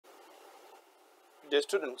Dear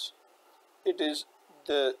students, it is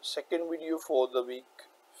the second video for the week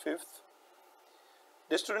 5th.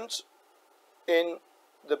 Dear students, in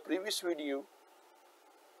the previous video,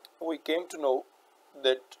 we came to know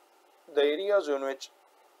that the areas in which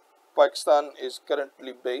Pakistan is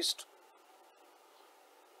currently based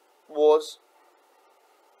was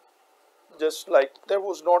just like there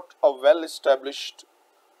was not a well established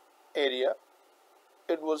area.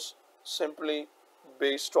 It was simply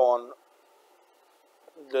based on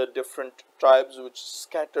the different tribes which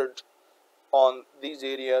scattered on these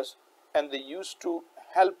areas, and they used to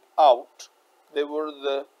help out. They were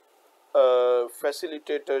the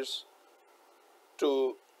facilitators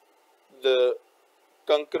to the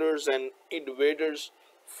conquerors and invaders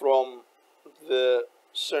from the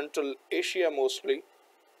Central Asia mostly.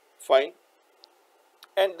 Fine.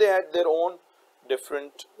 And they had their own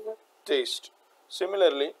different taste.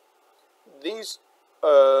 Similarly, these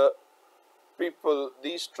people,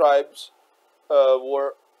 these tribes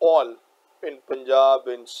were all in Punjab,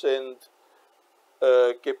 in Sindh,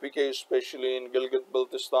 KPK especially, in Gilgit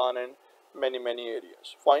Baltistan, and many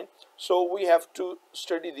areas. Fine. So we have to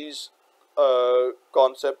study these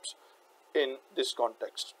concepts in this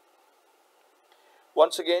context.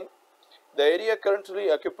 Once again, the area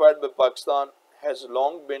currently occupied by Pakistan has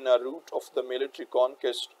long been a route of the military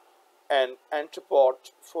conquest and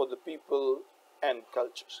entrepot for the people and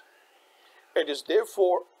cultures. It is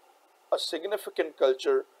therefore a significant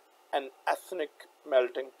culture and ethnic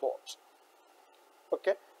melting pot.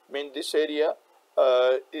 Okay, I mean this area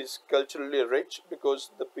is culturally rich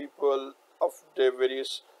because the people of the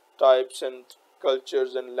various types and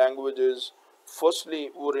cultures and languages firstly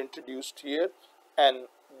were introduced here, and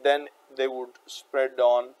then they would spread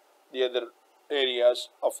on the other areas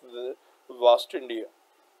of the vast India.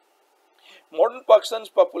 Modern Pakistan's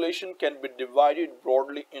population can be divided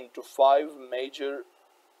broadly into 5 major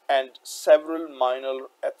and several minor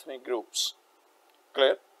ethnic groups.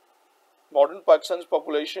 Clear? Modern Pakistan's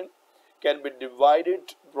population can be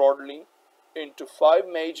divided broadly into 5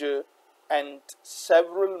 major and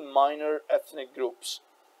several minor ethnic groups.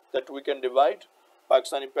 That we can divide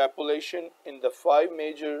Pakistani population in the 5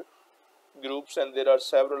 major groups, and there are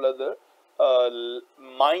several other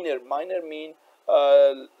minor mean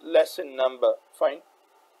less in number. Fine.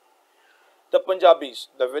 The Punjabis,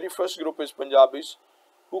 the very first group is Punjabis,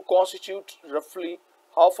 who constitute roughly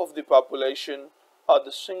half of the population, are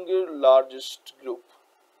the single largest group.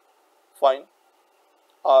 Fine.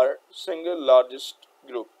 Are single largest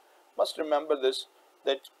group. Must remember this,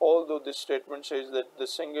 that although this statement says that the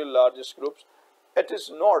single largest groups, it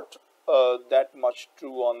is not that much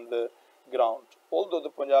true on the ground. Although the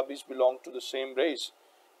Punjabis belong to the same race,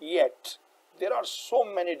 yet there are so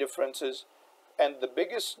many differences, and the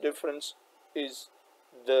biggest difference is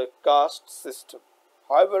the caste system.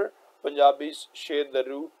 However, Punjabis share the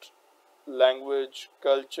root, language,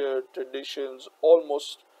 culture, traditions,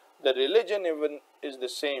 almost the religion even is the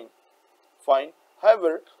same. Fine.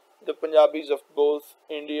 However, the Punjabis of both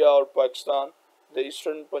India or Pakistan, the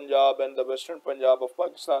eastern Punjab and the western Punjab of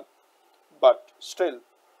Pakistan, but still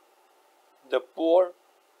the poor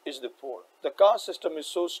is the poor. The caste system is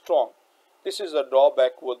so strong. This is a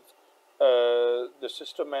drawback with the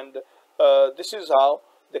system, and this is how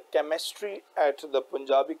the chemistry at the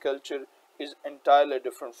Punjabi culture is entirely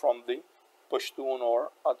different from the Pashtun or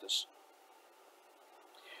others.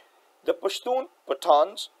 The Pashtun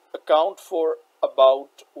Pathans account for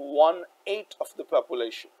about 1/8 of the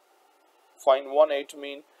population. Fine, 1/8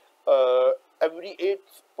 mean every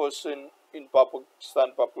 8th person in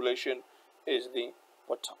Pakistan population is the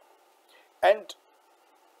Pathan. And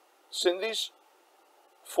Sindhis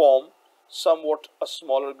form somewhat a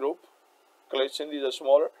smaller group. Sindhis are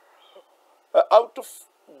smaller. Out of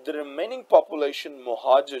the remaining population,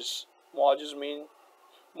 Muhajirs mean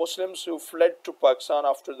Muslims who fled to Pakistan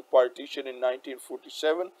after the partition in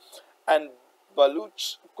 1947, and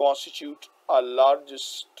Baluchs constitute our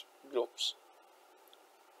largest groups.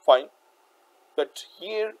 Fine. But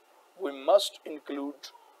here we must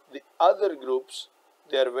include the other groups.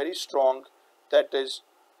 They are very strong, that is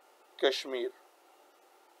Kashmir.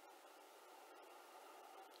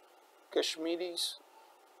 Kashmiris,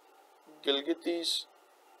 Gilgitis,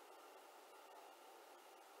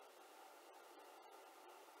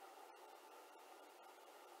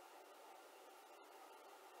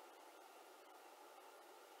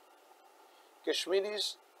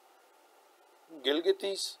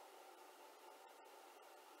 Gilgitis,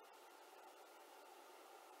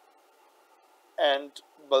 and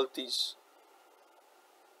Baltis.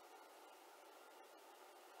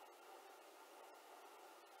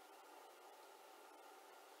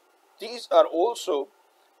 These are also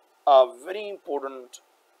very important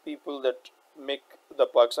people that make the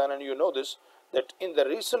Pakistan, and you know this, that in the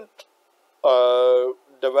recent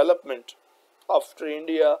development after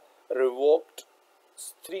India revoked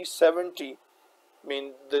 370,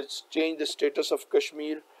 mean this change the status of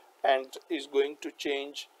Kashmir and is going to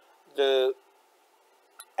change the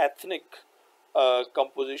ethnic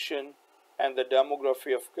composition and the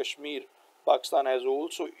demography of Kashmir. Pakistan has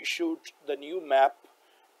also issued the new map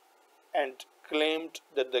and claimed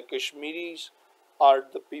that the Kashmiris are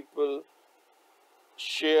the people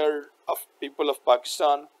share of people of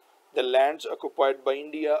Pakistan. The lands occupied by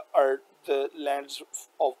India are the lands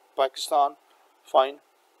of Pakistan. Fine.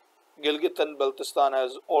 Gilgit and Baltistan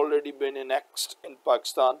has already been annexed in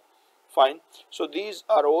Pakistan. Fine. So these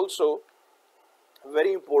are also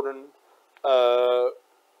very important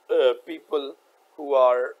people who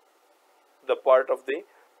are the part of the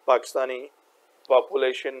Pakistani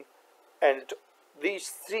population, and these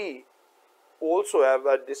three also have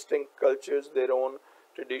a distinct cultures, their own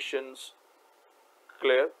traditions,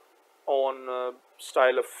 clear, on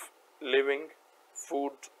style of living,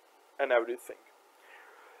 food, and everything.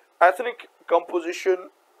 Ethnic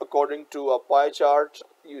composition, according to a pie chart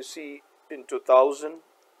you see in 2000,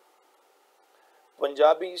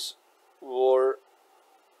 Punjabis were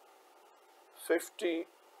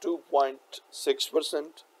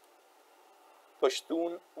 52.6%,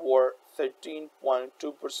 Pashtun were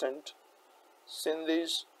 13.2%,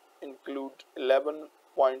 Sindhis include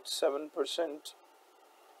 11.7%,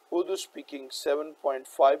 Urdu speaking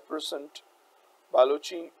 7.5%,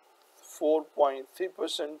 Balochi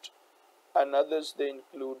 4.3%, and others they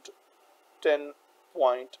include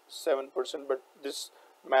 10.7%. But this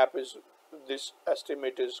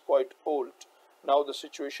estimate is quite old. Now the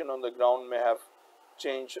situation on the ground may have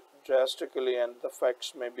changed drastically and the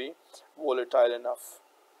facts may be volatile enough.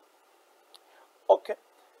 Okay,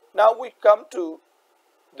 now we come to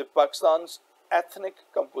the Pakistan's ethnic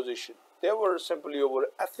composition. They were simply over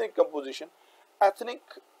ethnic composition. Ethnic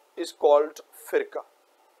is called firqa.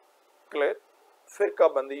 Clear? Firqa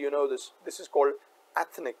bandi, you know this. This is called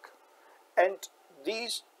ethnic. And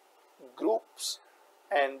these groups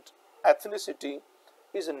and ethnicity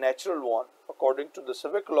is a natural one according to the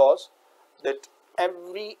civic laws, that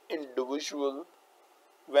every individual,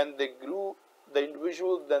 when they grow, the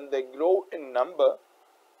individuals then they grow in number,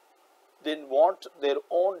 they want their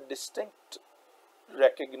own distinct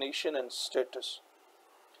recognition and status.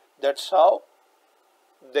 That's how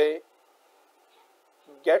they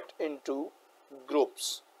get into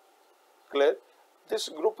groups. Clear? This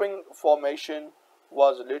grouping formation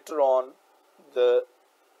was later on the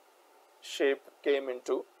shape came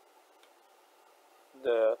into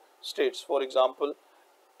the states. For example,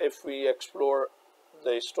 if we explore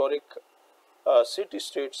the historic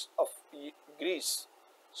city-states of Greece,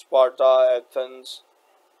 Sparta, Athens,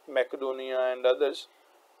 Macedonia, and others,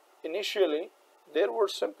 initially there were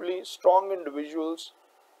simply strong individuals.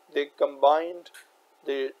 They combined,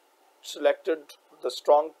 they selected the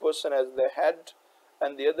strong person as the head,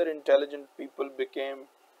 and the other intelligent people became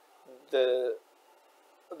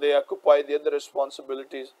they occupy the other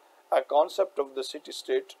responsibilities. A concept of the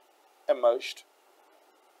city-state emerged.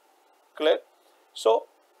 Clear? So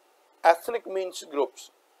ethnic means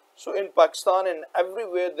groups. So in Pakistan and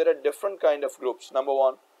everywhere there are different kind of groups. Number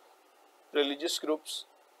one, religious groups,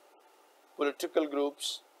 political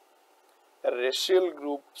groups, racial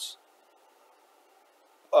groups,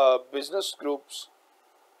 business groups.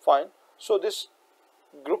 Fine. So this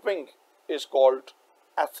grouping is called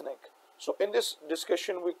ethnic. So in this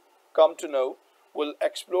discussion we come to know, we'll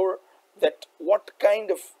explore that what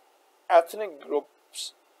kind of ethnic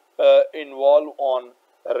groups involve on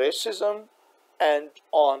racism and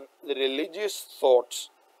on the religious thoughts.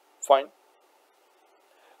 Fine.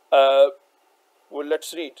 Well,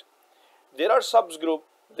 let's read. There are subgroups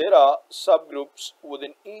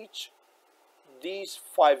within each these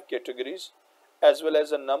five categories, as well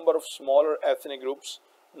as a number of smaller ethnic groups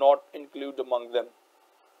not included among them.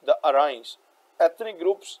 The Aryans, ethnic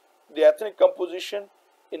groups, the ethnic composition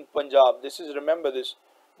in Punjab. This is, remember this,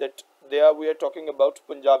 that we are talking about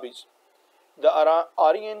Punjabis. The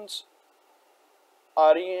Aryans,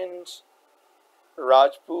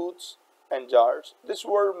 Rajputs, and Jats. This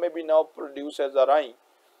word may be now produced as Aryan.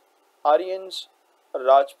 Aryans,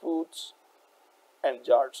 Rajputs, and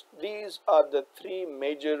Jats. These are the three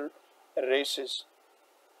major races.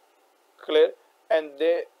 Clear? And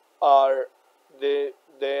they are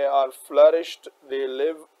flourished. They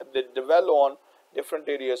live. They dwell on different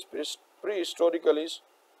areas. Prehistorically,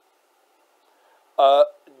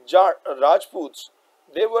 Rajputs,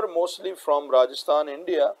 they were mostly from Rajasthan,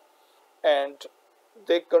 India, and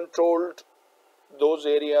they controlled those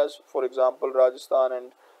areas. For example, Rajasthan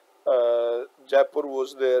and Jaipur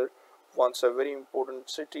was there once a very important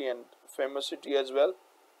city and famous city as well.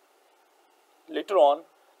 Later on,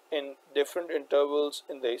 in different intervals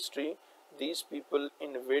in the history, these people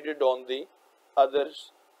invaded on the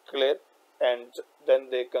others, clear, and then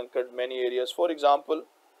they conquered many areas. For example,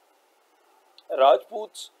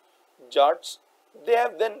 Rajputs, Jats, they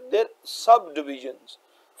have then their subdivisions.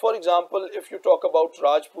 For example, if you talk about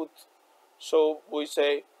Rajput, so we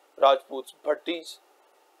say Rajputs, Bhattis,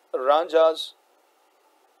 Ranjas,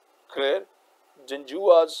 clear,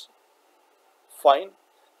 Janjuas, fine.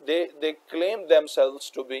 They claim themselves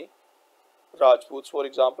to be Rajputs. For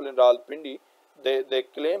example, in Rawalpindi, they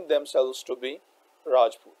claim themselves to be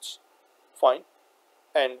Rajputs. Fine.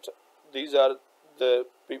 And these are the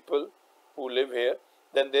people who live here.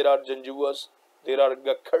 Then there are Janjuas, there are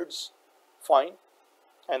Gakhards. Fine.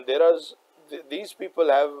 And there are these people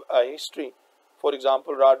have a history. For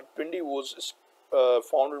example, Rawalpindi was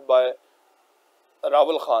founded by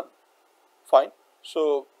Rawal Khan. Fine.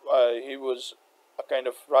 So he was a kind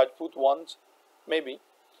of Rajput once, maybe.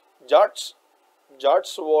 Jats,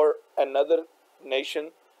 Jats were another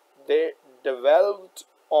nation. They developed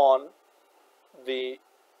on the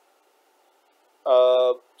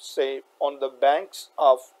say on the banks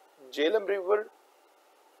of Jhelum River,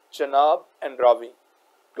 Chenab and Ravi.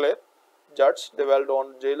 Clear? Jats developed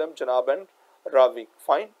on Jhelum, Chenab and Ravi.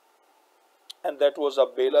 Fine. And that was a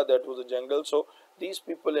Bela, that was a jungle. So these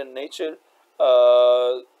people in nature,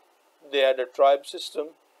 they had a tribe system.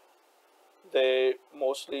 They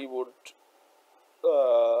mostly would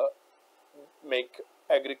make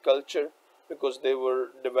agriculture because they were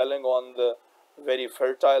dwelling on the very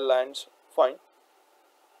fertile lands. Fine.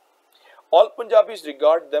 All Punjabis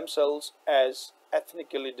regard themselves as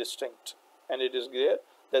ethnically distinct, and it is clear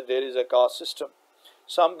that there is a caste system.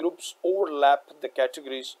 Some groups overlap the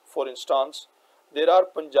categories. For instance, there are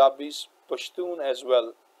Punjabis Pashtun as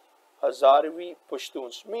well. Hazarvi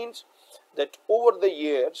Pashtuns means that over the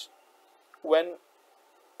years, when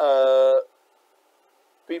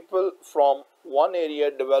people from one area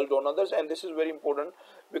developed on others, and this is very important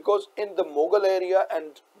because in the Mughal area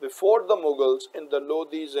and before the Mughals, in the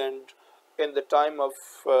Lodhis and in the time of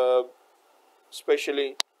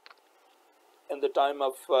especially in the time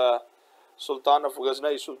of Sultan of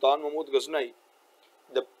Ghazni, Sultan Mahmud Ghazni,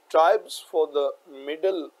 the tribes for the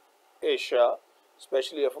Middle Asia,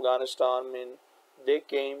 especially Afghanistan, I mean, they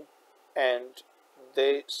came and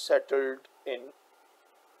they settled in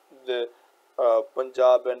the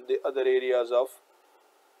Punjab and the other areas of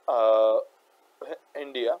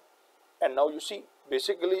India. And now you see,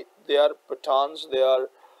 basically they are Pathans, they are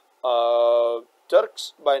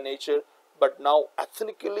Turks by nature, but now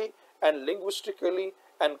ethnically and linguistically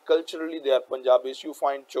and culturally they are Punjabis. You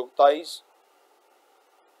find Chogtais,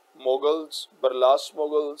 Mughals, Barlas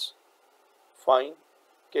Mughals, fine,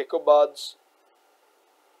 Kekobads,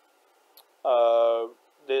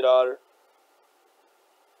 there are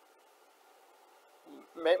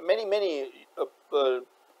many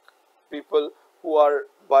people who are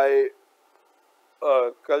by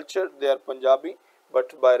culture they are Punjabi,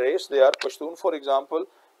 but by race they are Pashtun. For example,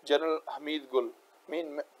 General Hamid Gul, I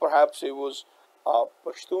mean, perhaps he was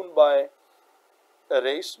Pashtun by a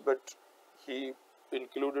race, but he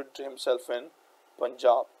included himself in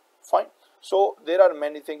Punjab. Fine. So there are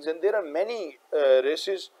many things, and there are many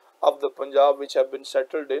races of the Punjab which have been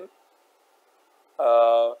settled in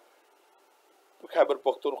Khyber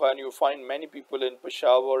Pakhtunkhwa, and you find many people in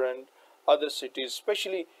Peshawar and other cities.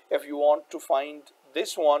 Especially if you want to find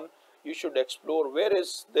this one, you should explore where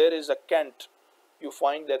is there is a Kent. You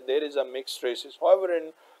find that there is a mixed races. However,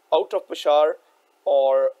 in out of Peshawar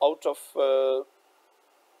or out of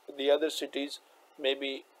the other cities,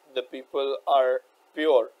 maybe the people are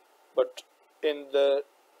pure, but in the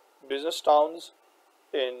business towns,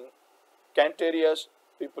 in Kent areas,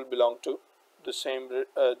 people belong to the same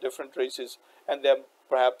different races, and they are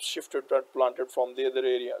perhaps shifted or planted from the other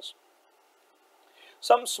areas.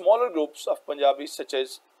 Some smaller groups of Punjabis, such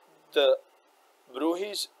as the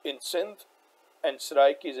Bruhis in Sindh and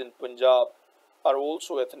Saraikis in Punjab, are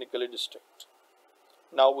also ethnically distinct.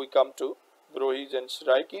 Now we come to Bruhis and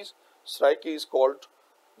Saraikis. Saraiki is called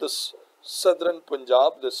the southern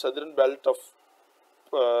Punjab, the southern belt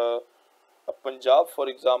of Punjab. For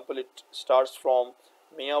example, it starts from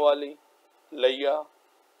Mianwali, Laya,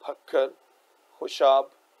 Bhakkar, Khushab.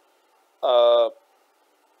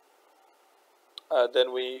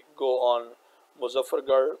 Then we go on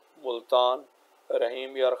Muzaffargarh, Multan,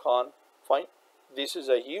 Rahim Yar Khan. Fine. This is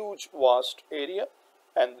a huge, vast area,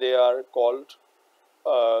 and they are called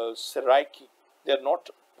Saraiki. They are not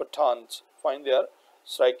Pathans. Fine, they are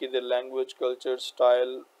Saraiki. Their language, culture,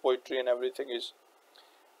 style, poetry, and everything is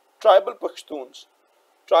tribal Pashtuns.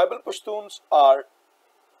 Tribal Pashtuns are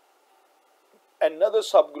another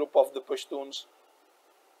subgroup of the Pashtuns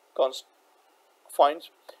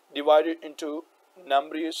finds divided into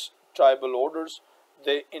numerous tribal orders.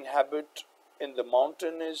 They inhabit in the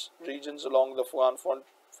mountainous regions along the Afghan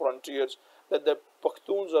frontiers. That the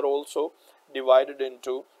Pakhtuns are also divided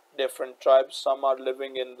into different tribes. Some are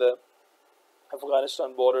living in the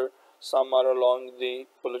Afghanistan border, some are along the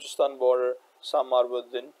Balochistan border, some are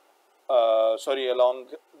along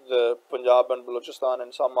the Punjab and Balochistan,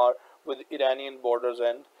 and some are with Iranian borders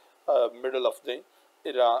and middle of the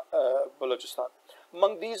Balochistan.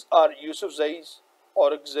 Among these are Yusufzais,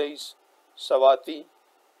 Orakzais, Sawati,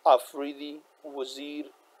 Afridi, Wazir,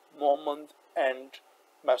 Muhammad, and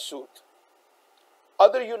Masood.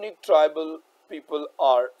 Other unique tribal people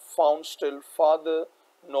are found still farther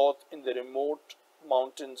north in the remote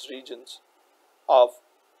mountains regions of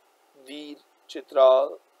Dir,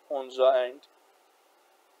 Chitral, Honza, and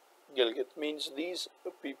Gilgit. Means these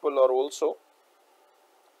people are also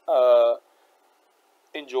uh,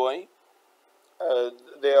 enjoy.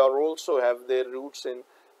 They are also have their roots in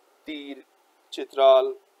Dir,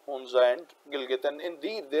 Chitral, Honza, and Gilgit. And in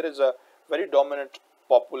Dir, there is a very dominant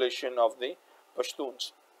population of the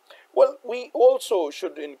Pashtuns. Well, we also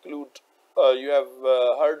should include, you have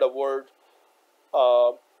heard a word,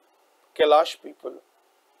 uh, Kailash people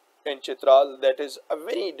in Chitral. That is a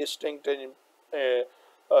very distinct and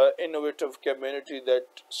innovative community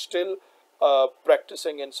that still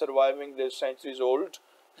practicing and surviving their centuries old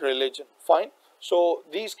religion. Fine. So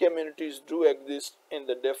these communities do exist in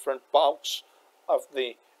the different parts of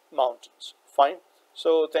the mountains. Fine.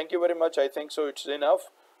 So thank you very much. I think so it's enough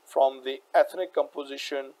from the ethnic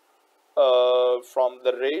composition, from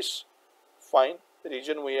the race. Fine.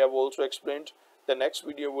 Region we have also explained. The next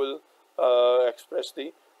video will express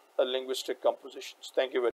the linguistic compositions. Thank you very much.